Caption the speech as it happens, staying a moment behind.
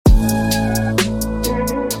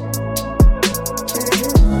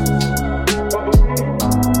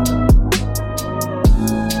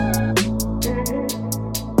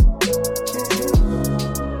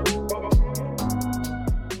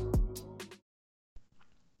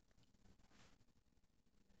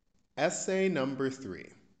Essay number 3: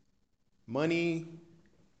 money,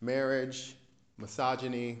 marriage,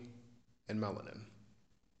 misogyny, and melanin.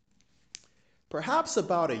 Perhaps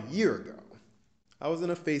about a year ago, I was in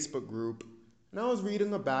a Facebook group and I was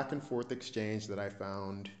reading a back and forth exchange that I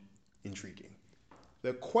found intriguing.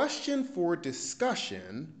 The question for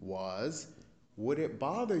discussion was, would it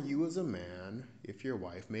bother you as a man if your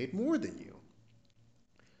wife made more than you?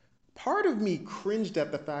 Part of me cringed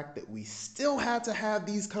at the fact that we still had to have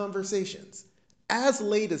these conversations as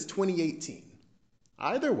late as 2018.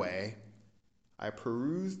 Either way, I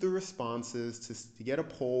perused the responses to get a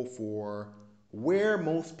poll for where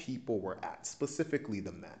most people were at, specifically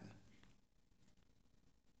the men.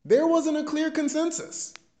 There wasn't a clear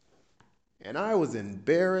consensus, and I was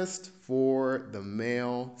embarrassed for the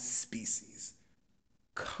male species.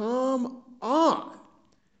 Come on!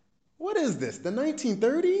 What is this, the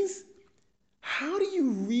 1930s? How do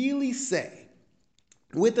you really say,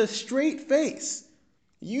 with a straight face,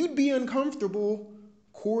 you'd be uncomfortable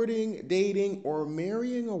courting, dating, or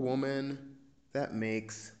marrying a woman that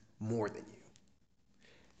makes more than you?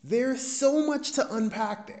 There's so much to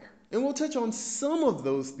unpack there, and we'll touch on some of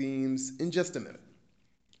those themes in just a minute.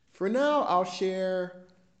 For now, I'll share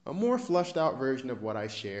a more fleshed out version of what I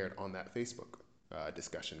shared on that Facebook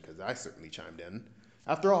discussion, because I certainly chimed in.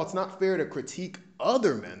 After all, it's not fair to critique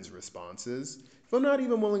other men's responses if I'm not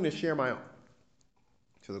even willing to share my own.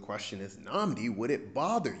 So the question is, Namdi, would it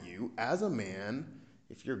bother you as a man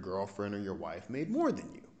if your girlfriend or your wife made more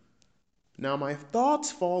than you? Now, my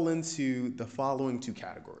thoughts fall into the following two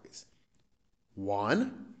categories.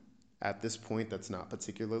 One, at this point, that's not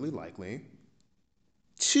particularly likely.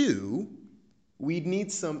 Two, we'd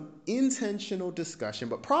need some intentional discussion,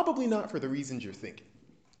 but probably not for the reasons you're thinking.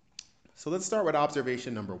 So let's start with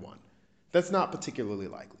observation number 1. That's not particularly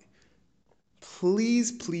likely.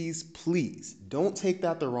 Please, please, please don't take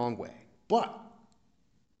that the wrong way, but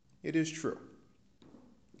it is true.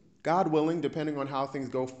 God willing, depending on how things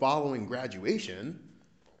go following graduation,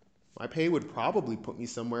 my pay would probably put me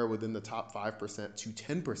somewhere within the top 5% to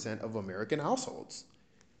 10% of American households.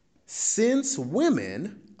 Since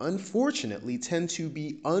women, unfortunately, tend to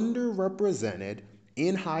be underrepresented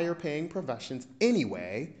in higher paying professions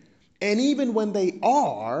anyway, and even when they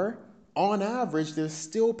are, on average, they're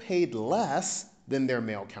still paid less than their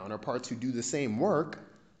male counterparts who do the same work,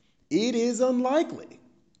 it is unlikely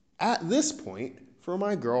at this point for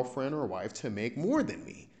my girlfriend or wife to make more than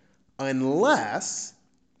me, unless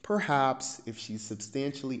perhaps if she's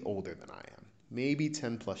substantially older than I am, maybe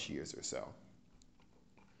 10 plus years or so.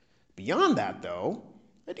 Beyond that, though,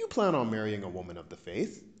 I do plan on marrying a woman of the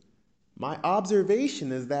faith. My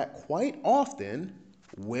observation is that quite often,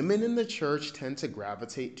 women in the church tend to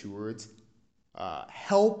gravitate towards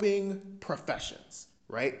helping professions,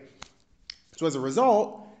 right? So as a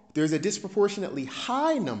result, there's a disproportionately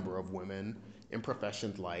high number of women in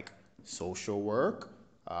professions like social work,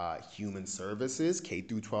 human services, K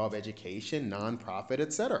through 12 education, nonprofit,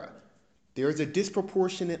 etc. There's a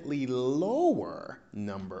disproportionately lower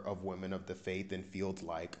number of women of the faith in fields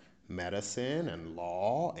like medicine and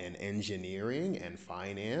law and engineering and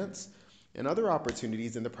finance and other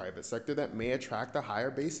opportunities in the private sector that may attract a higher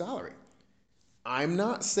base salary. I'm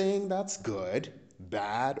not saying that's good,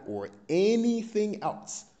 bad, or anything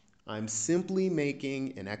else. I'm simply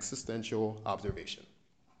making an existential observation.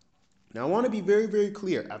 Now, I want to be very, very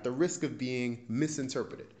clear at the risk of being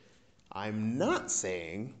misinterpreted. I'm not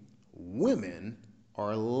saying women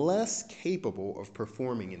are less capable of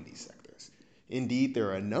performing in these sectors. Indeed, there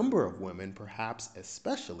are a number of women, perhaps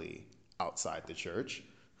especially outside the church,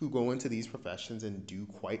 who go into these professions and do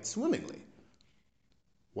quite swimmingly.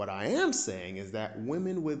 What I am saying is that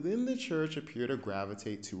women within the church appear to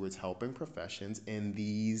gravitate towards helping professions, and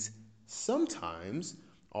these sometimes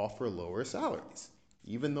offer lower salaries,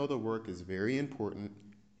 even though the work is very important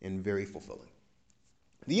and very fulfilling.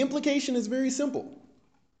 The implication is very simple.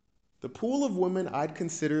 The pool of women I'd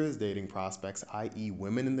consider as dating prospects, i.e.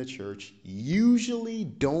 women in the church, usually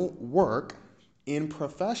don't work in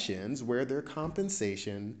professions where their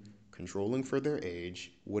compensation, controlling for their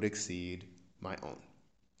age, would exceed my own.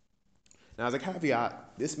 Now, as a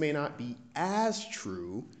caveat, this may not be as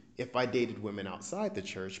true if I dated women outside the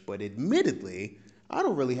church, but admittedly, I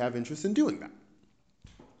don't really have interest in doing that.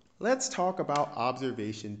 Let's talk about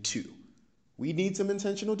observation 2. We need some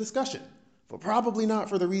intentional discussion, but probably not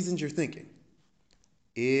for the reasons you're thinking.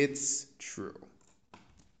 It's true.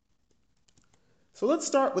 So let's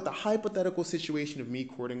start with the hypothetical situation of me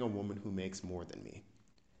courting a woman who makes more than me.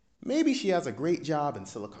 Maybe she has a great job in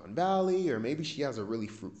Silicon Valley, or maybe she has a really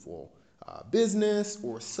fruitful business,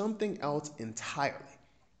 or something else entirely.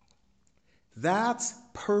 That's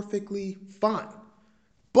perfectly fine.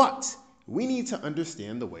 But we need to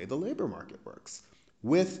understand the way the labor market works.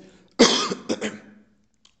 With,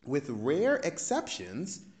 with rare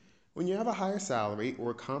exceptions, when you have a higher salary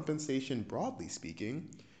or compensation broadly speaking,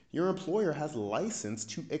 your employer has license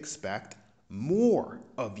to expect more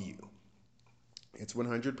of you. It's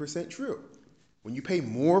 100% true. When you pay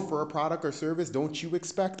more for a product or service, don't you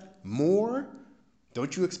expect more?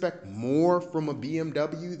 Don't you expect more from a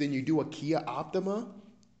BMW than you do a Kia Optima?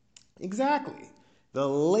 Exactly. The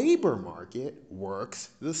labor market works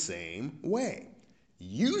the same way.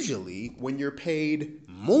 Usually, when you're paid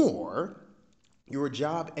more, your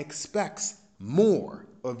job expects more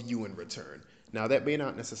of you in return. Now, that may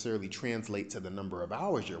not necessarily translate to the number of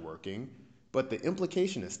hours you're working, but the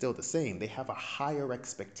implication is still the same. They have a higher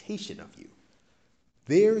expectation of you.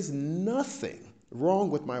 There's nothing wrong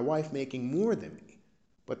with my wife making more than me,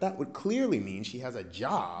 but that would clearly mean she has a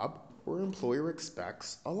job where her employer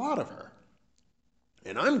expects a lot of her.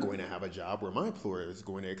 And I'm going to have a job where my employer is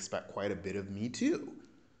going to expect quite a bit of me too.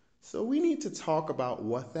 So we need to talk about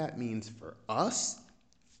what that means for us,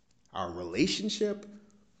 our relationship,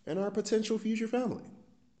 and our potential future family.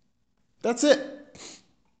 That's it.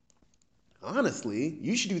 Honestly,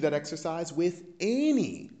 you should do that exercise with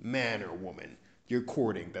any man or woman you're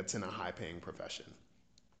courting that's in a high paying profession.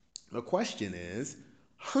 The question is,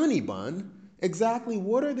 honey bun, exactly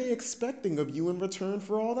what are they expecting of you in return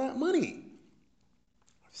for all that money?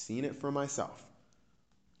 I've seen it for myself.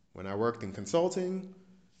 When I worked in consulting,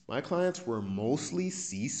 my clients were mostly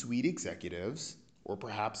C suite executives, or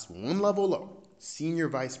perhaps one level low, senior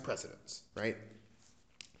vice presidents, right?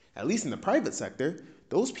 At least in the private sector,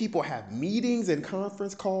 those people have meetings and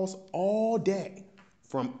conference calls all day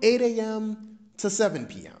from 8 a.m. to 7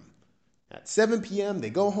 p.m. At 7 p.m., they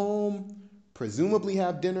go home, presumably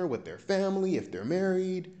have dinner with their family if they're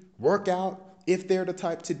married, work out if they're the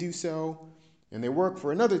type to do so, and they work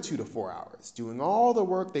for another 2 to 4 hours, doing all the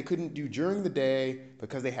work they couldn't do during the day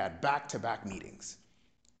because they had back-to-back meetings.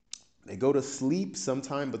 They go to sleep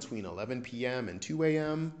sometime between 11 p.m. and 2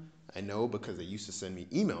 a.m. I know because they used to send me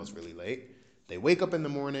emails really late. They wake up in the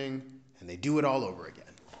morning and they do it all over again.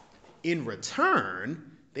 In return,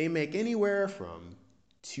 they make anywhere from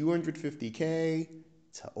 $250K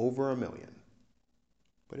to over $1 million.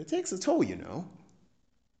 But it takes a toll, you know.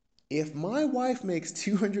 If my wife makes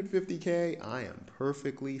 $250K, I am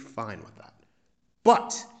perfectly fine with that.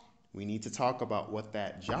 But we need to talk about what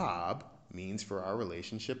that job means for our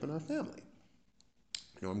relationship and our family.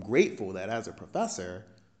 You know, I'm grateful that as a professor,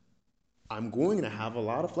 I'm going to have a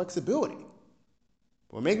lot of flexibility.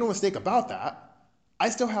 But make no mistake about that, I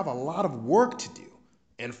still have a lot of work to do.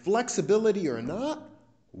 And flexibility or not,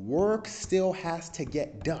 work still has to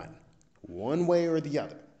get done, one way or the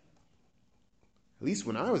other. At least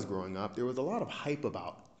when I was growing up, there was a lot of hype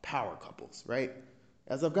about power couples, right?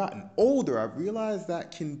 As I've gotten older, I've realized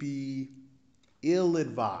that can be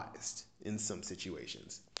ill-advised in some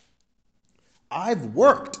situations. I've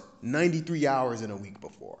worked 93 hours in a week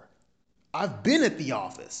before. I've been at the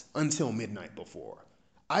office until midnight before.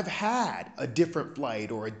 I've had a different flight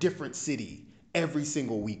or a different city every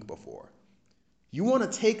single week before. You want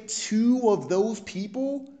to take two of those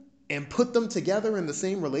people and put them together in the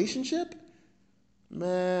same relationship?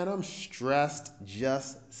 Man, I'm stressed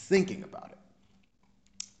just thinking about it.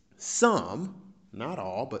 Some, not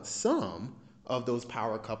all, but some of those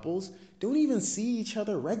power couples don't even see each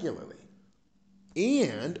other regularly.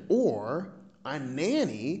 And, or a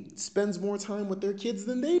nanny spends more time with their kids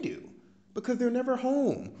than they do because they're never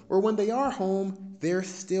home. Or when they are home, they're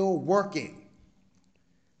still working.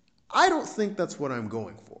 I don't think that's what I'm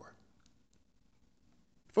going for.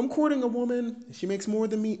 If I'm courting a woman and she makes more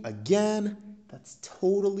than me, again, that's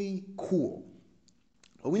totally cool.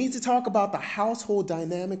 But we need to talk about the household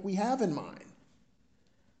dynamic we have in mind.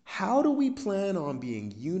 How do we plan on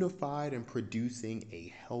being unified and producing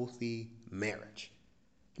a healthy marriage?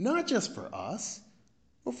 Not just for us,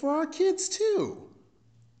 but for our kids too.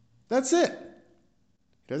 That's it.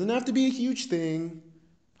 It doesn't have to be a huge thing.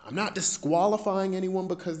 I'm not disqualifying anyone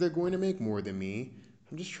because they're going to make more than me.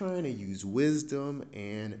 I'm just trying to use wisdom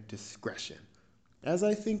and discretion, as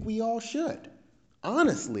I think we all should.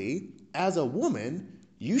 Honestly, as a woman,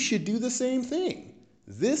 you should do the same thing.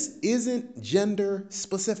 This isn't gender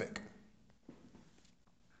specific.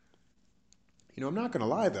 You know, I'm not going to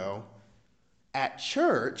lie though. At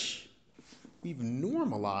church, we've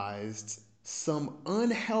normalized some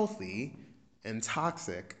unhealthy and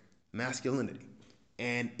toxic masculinity,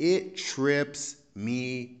 and it trips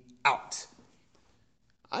me out.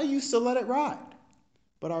 I used to let it ride,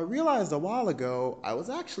 but I realized a while ago I was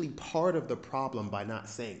actually part of the problem by not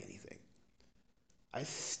saying anything. I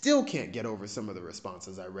still can't get over some of the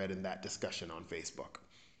responses I read in that discussion on Facebook.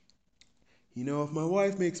 If my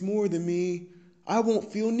wife makes more than me, I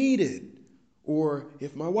won't feel needed. Or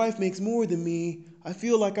if my wife makes more than me, I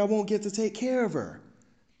feel like I won't get to take care of her.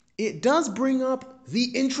 It does bring up the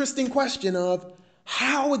interesting question of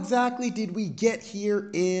how exactly did we get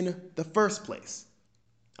here in the first place?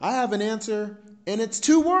 I have an answer, and it's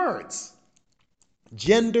 2 words: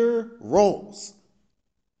 gender roles.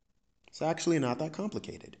 It's actually not that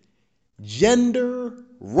complicated. Gender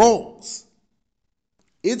roles.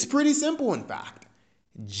 It's pretty simple, in fact.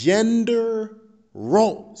 Gender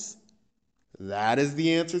roles. That is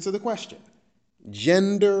the answer to the question.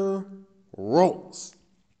 Gender roles.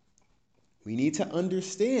 We need to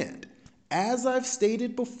understand, as I've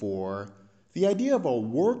stated before, the idea of a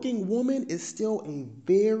working woman is still a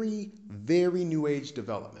very, very new age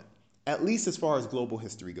development, at least as far as global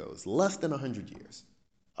history goes, less than 100 years.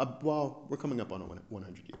 Well, we're coming up on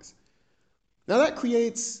 100 years. Now that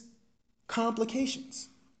creates complications.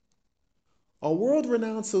 A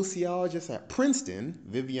world-renowned sociologist at Princeton,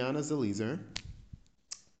 Viviana Zelizer,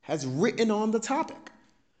 has written on the topic.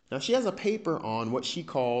 Now, she has a paper on what she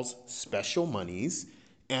calls special monies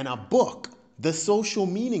and a book, The Social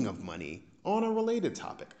Meaning of Money, on a related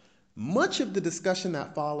topic. Much of the discussion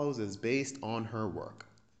that follows is based on her work.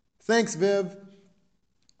 Thanks, Viv.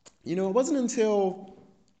 It wasn't until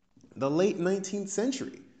the late 19th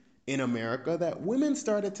century in America that women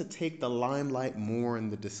started to take the limelight more in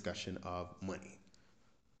the discussion of money.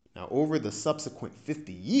 Now, over the subsequent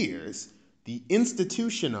 50 years, the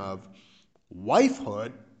institution of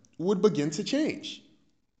wifehood would begin to change.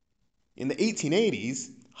 In the 1880s,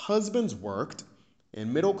 husbands worked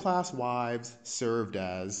and middle-class wives served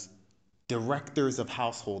as directors of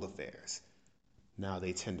household affairs. Now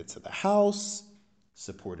they tended to the house,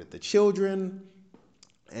 supported the children,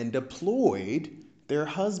 and deployed their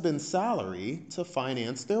husband's salary to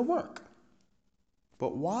finance their work.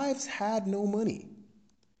 But wives had no money.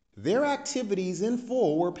 Their activities in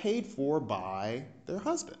full were paid for by their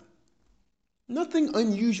husband. Nothing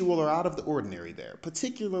unusual or out of the ordinary there,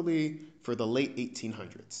 particularly for the late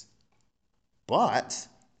 1800s. But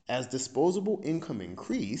as disposable income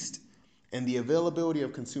increased and the availability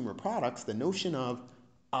of consumer products, the notion of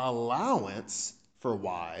allowance for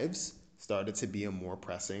wives started to be a more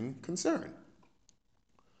pressing concern.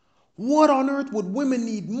 What on earth would women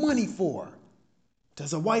need money for?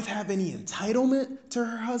 Does a wife have any entitlement to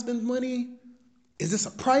her husband's money? Is this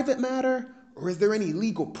a private matter, or is there any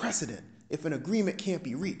legal precedent if an agreement can't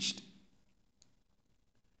be reached?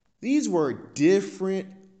 These were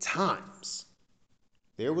different times.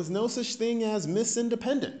 There was no such thing as Miss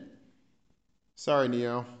Independent. Sorry,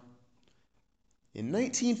 Neo. In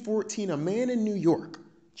 1914, a man in New York,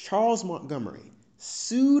 Charles Montgomery,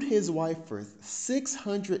 sued his wife for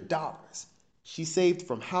 $600 she saved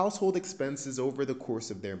from household expenses over the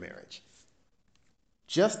course of their marriage.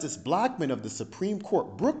 Justice Blackmun of the Supreme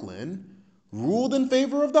Court, Brooklyn, ruled in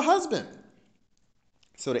favor of the husband.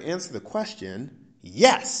 So to answer the question,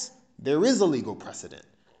 yes, there is a legal precedent.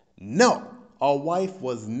 No, a wife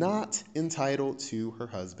was not entitled to her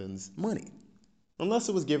husband's money, unless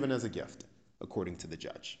it was given as a gift, according to the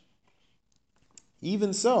judge.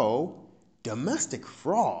 Even so, domestic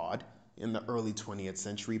fraud in the early 20th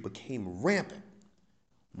century became rampant.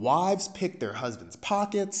 Wives picked their husbands'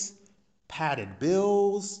 pockets, padded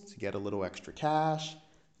bills to get a little extra cash,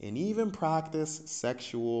 and even practiced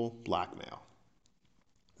sexual blackmail.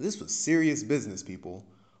 This was serious business, people.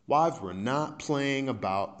 Wives were not playing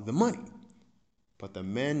about the money, but the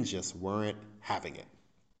men just weren't having it.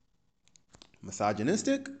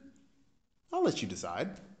 Misogynistic? I'll let you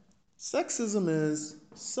decide. Sexism is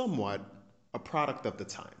somewhat a product of the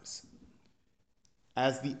times.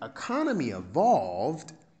 As the economy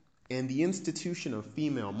evolved and the institution of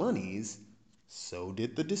female monies, so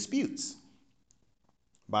did the disputes.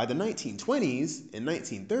 By the 1920s and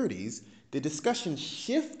 1930s, the discussion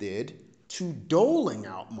shifted to doling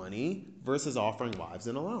out money versus offering wives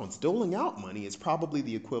an allowance. Doling out money is probably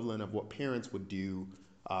the equivalent of what parents would do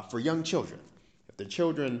for young children. If the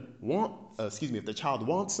child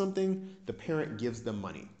wants something, the parent gives them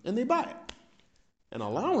money and they buy it. An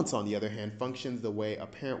allowance, on the other hand, functions the way a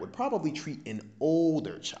parent would probably treat an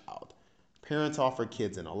older child. Parents offer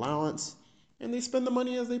kids an allowance and they spend the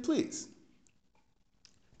money as they please.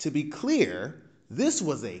 To be clear, this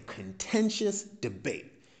was a contentious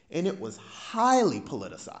debate, and it was highly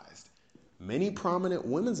politicized. Many prominent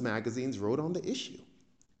women's magazines wrote on the issue,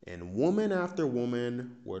 and woman after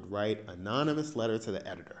woman would write anonymous letters to the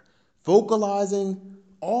editor, vocalizing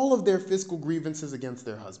all of their fiscal grievances against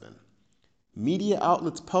their husband. Media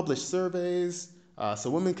outlets published surveys, so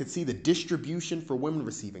women could see the distribution for women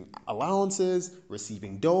receiving allowances,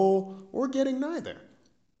 receiving dole, or getting neither.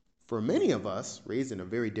 For many of us, raised in a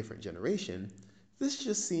very different generation, this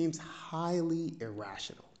just seems highly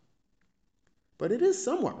irrational. But it is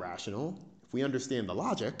somewhat rational if we understand the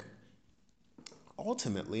logic.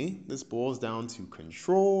 Ultimately, this boils down to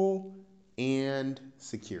control and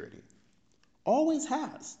security. Always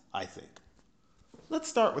has, I think. Let's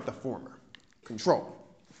start with the former, control.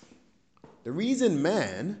 The reason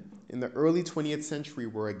men in the early 20th century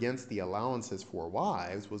were against the allowances for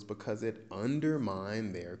wives was because it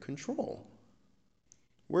undermined their control.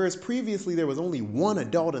 Whereas previously there was only one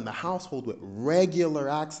adult in the household with regular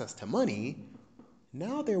access to money,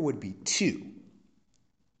 now there would be two.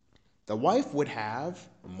 The wife would have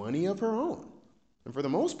money of her own, and for the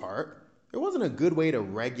most part, it wasn't a good way to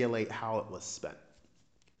regulate how it was spent.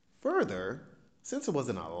 Further, since it was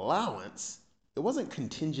an allowance, it wasn't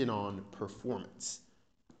contingent on performance.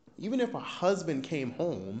 Even if a husband came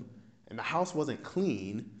home and the house wasn't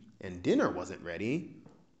clean and dinner wasn't ready,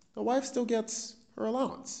 the wife still gets her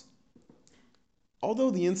allowance.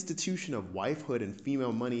 Although the institution of wifehood and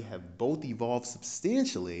female money have both evolved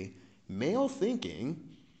substantially, male thinking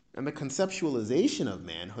and the conceptualization of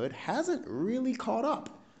manhood hasn't really caught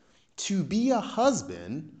up. To be a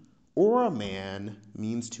husband or a man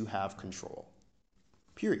means to have control.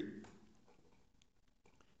 Period.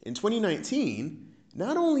 In 2019,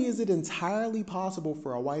 not only is it entirely possible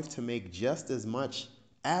for a wife to make just as much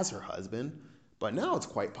as her husband, but now it's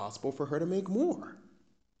quite possible for her to make more.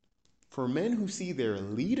 For men who see their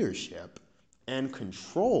leadership and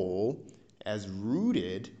control as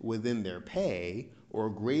rooted within their pay or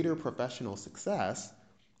greater professional success,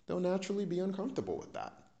 they'll naturally be uncomfortable with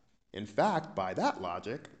that. In fact, by that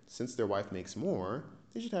logic, since their wife makes more,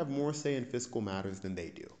 they should have more say in fiscal matters than they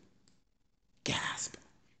do. Gasp.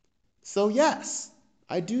 So yes,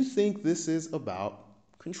 I do think this is about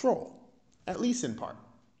control, at least in part.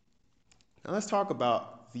 Now let's talk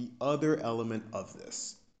about the other element of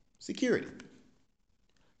this, security.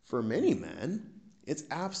 For many men, it's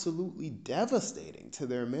absolutely devastating to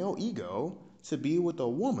their male ego to be with a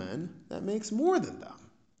woman that makes more than them.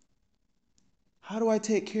 How do I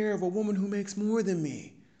take care of a woman who makes more than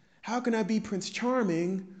me? How can I be Prince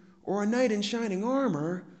Charming or a knight in shining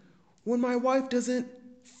armor when my wife doesn't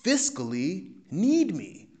fiscally need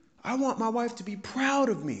me? I want my wife to be proud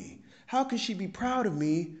of me. How can she be proud of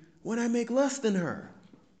me when I make less than her?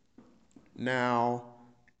 Now,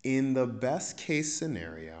 in the best case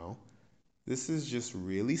scenario, this is just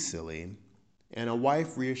really silly, and a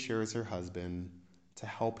wife reassures her husband to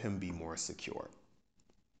help him be more secure.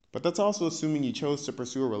 But that's also assuming you chose to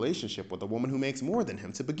pursue a relationship with a woman who makes more than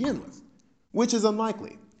him to begin with, which is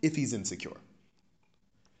unlikely if he's insecure.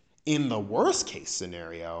 In the worst case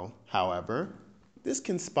scenario, however, this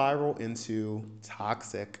can spiral into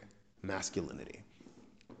toxic masculinity.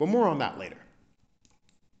 But more on that later.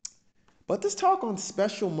 But this talk on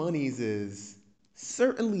special monies is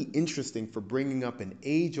certainly interesting for bringing up an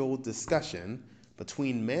age-old discussion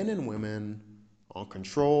between men and women on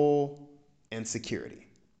control and security,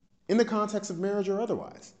 in the context of marriage or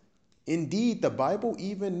otherwise. Indeed, the Bible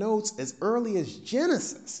even notes as early as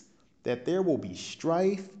Genesis that there will be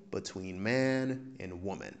strife between man and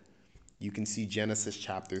woman. You can see Genesis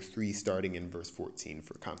chapter 3 starting in verse 14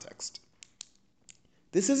 for context.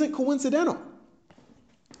 This isn't coincidental.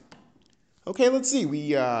 Okay, let's see.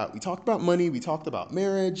 We talked about money, we talked about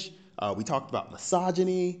marriage, we talked about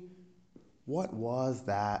misogyny. What was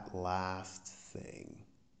that last thing?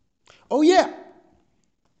 Oh yeah!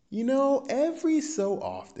 You know, every so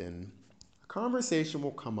often, a conversation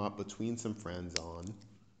will come up between some friends on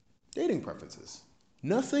dating preferences.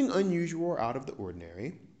 Nothing unusual or out of the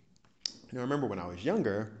ordinary. And I remember when I was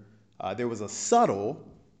younger, there was a subtle,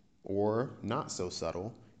 or not so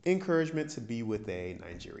subtle, encouragement to be with a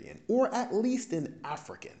Nigerian, or at least an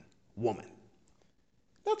African woman.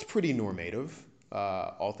 That's pretty normative,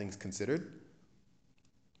 all things considered.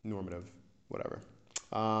 Normative, whatever.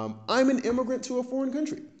 I'm an immigrant to a foreign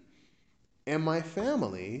country, and my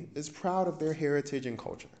family is proud of their heritage and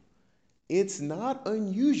culture. It's not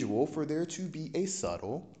unusual for there to be a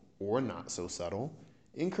subtle, or not so subtle,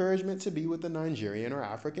 encouragement to be with a Nigerian or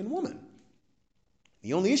African woman.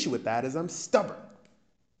 The only issue with that is I'm stubborn.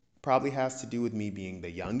 Probably has to do with me being the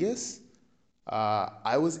youngest.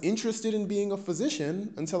 I was interested in being a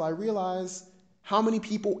physician until I realized how many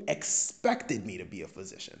people expected me to be a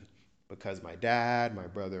physician, because my dad, my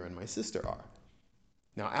brother, and my sister are.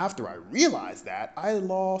 Now, after I realized that, I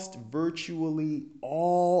lost virtually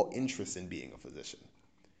all interest in being a physician.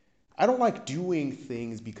 I don't like doing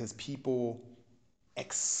things because people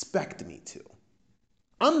expect me to.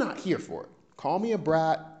 I'm not here for it. Call me a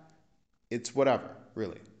brat. It's whatever,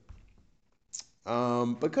 really.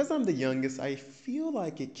 Because I'm the youngest, I feel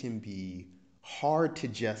like it can be hard to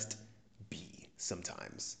just be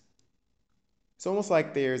sometimes. It's almost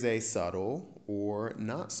like there's a subtle or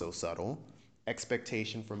not so subtle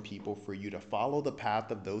expectation from people for you to follow the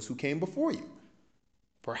path of those who came before you.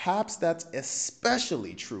 Perhaps that's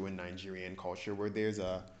especially true in Nigerian culture, where there's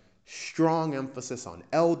a strong emphasis on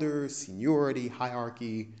elders, seniority,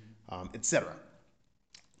 hierarchy, etc.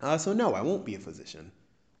 So, no, I won't be a physician.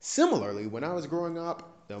 Similarly, when I was growing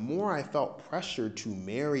up, the more I felt pressured to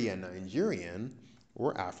marry a Nigerian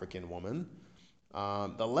or African woman,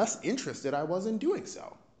 the less interested I was in doing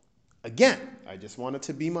so. Again, I just wanted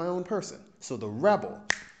to be my own person. So the rebel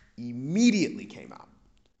immediately came out.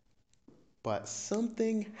 But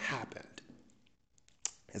something happened.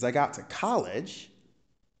 As I got to college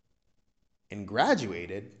and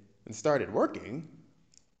graduated and started working,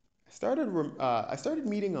 I started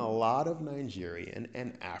meeting a lot of Nigerian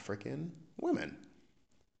and African women.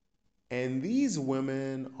 And these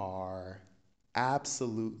women are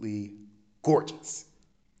absolutely gorgeous.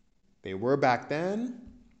 They were back then,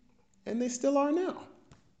 and they still are now.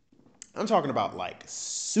 I'm talking about like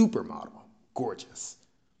supermodel, gorgeous.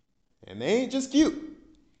 And they ain't just cute.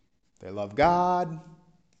 They love God.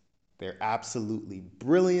 They're absolutely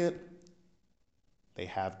brilliant. They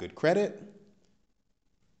have good credit.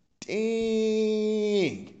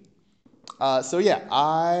 Dang. So yeah,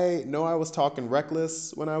 I know I was talking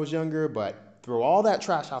reckless when I was younger, but throw all that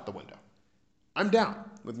trash out the window. I'm down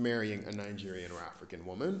with marrying a Nigerian or African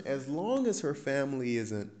woman as long as her family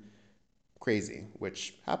isn't crazy,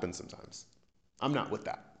 which happens sometimes. I'm not with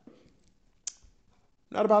that.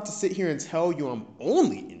 I'm not about to sit here and tell you I'm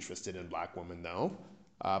only interested in black women, though,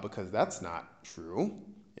 because that's not true.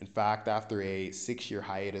 In fact, after a 6-year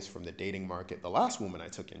hiatus from the dating market, the last woman I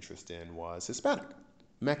took interest in was Hispanic,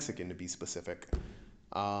 Mexican to be specific.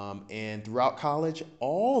 And throughout college,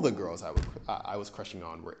 all the girls I was crushing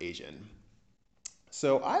on were Asian.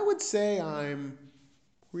 So I would say I'm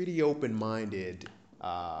pretty open-minded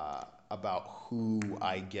about who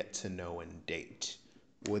I get to know and date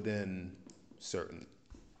within certain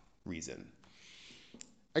reason.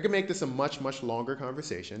 I could make this a much, much longer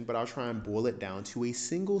conversation, but I'll try and boil it down to a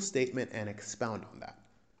single statement and expound on that.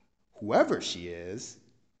 Whoever she is,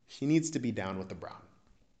 she needs to be down with the brown.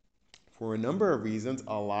 For a number of reasons,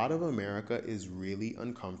 a lot of America is really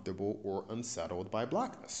uncomfortable or unsettled by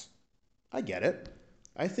blackness. I get it.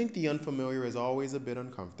 I think the unfamiliar is always a bit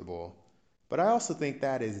uncomfortable, but I also think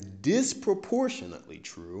that is disproportionately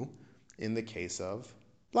true in the case of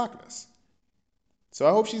blackness. So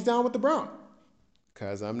I hope she's down with the brown,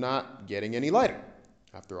 because I'm not getting any lighter,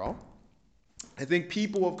 after all. I think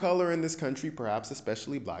people of color in this country, perhaps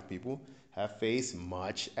especially black people, have faced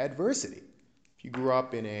much adversity. If you grew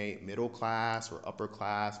up in a middle class or upper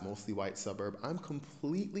class, mostly white suburb, I'm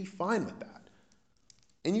completely fine with that.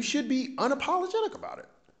 And you should be unapologetic about it.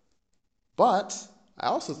 But I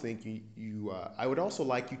also think I would also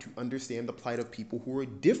like you to understand the plight of people who are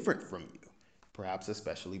different from you, perhaps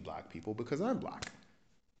especially black people, because I'm black.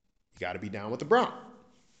 You got to be down with the brown.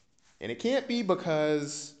 And it can't be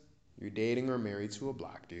because you're dating or married to a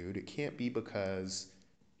black dude. It can't be because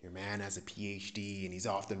your man has a PhD and he's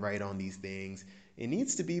often right on these things. It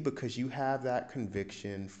needs to be because you have that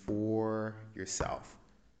conviction for yourself.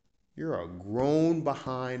 You're a grown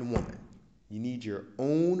behind woman. You need your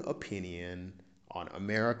own opinion on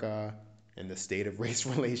America and the state of race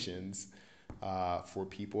relations for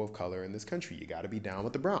people of color in this country. You got to be down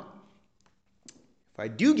with the brown. If I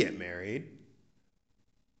do get married,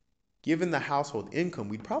 given the household income,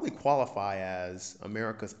 we'd probably qualify as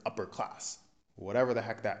America's upper class, whatever the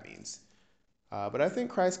heck that means. But I think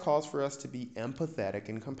Christ calls for us to be empathetic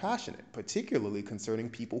and compassionate, particularly concerning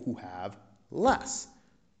people who have less,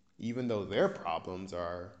 even though their problems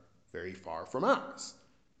are very far from ours.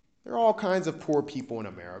 There are all kinds of poor people in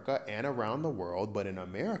America and around the world, but in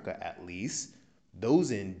America at least,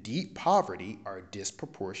 those in deep poverty are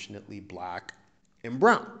disproportionately black and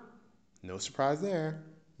brown. No surprise there.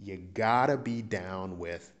 You gotta be down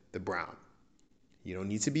with the brown. You don't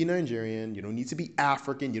need to be Nigerian, you don't need to be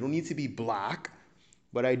African, you don't need to be black,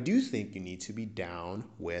 but I do think you need to be down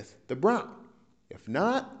with the brown. If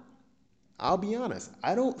not, I'll be honest,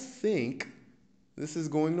 I don't think this is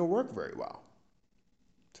going to work very well.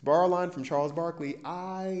 To borrow a line from Charles Barkley,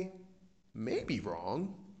 I may be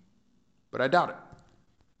wrong, but I doubt it.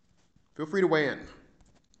 Feel free to weigh in.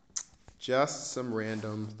 Just some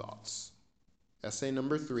random thoughts. Essay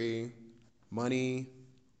number 3, money,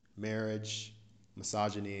 marriage,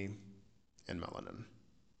 misogyny, and melanin.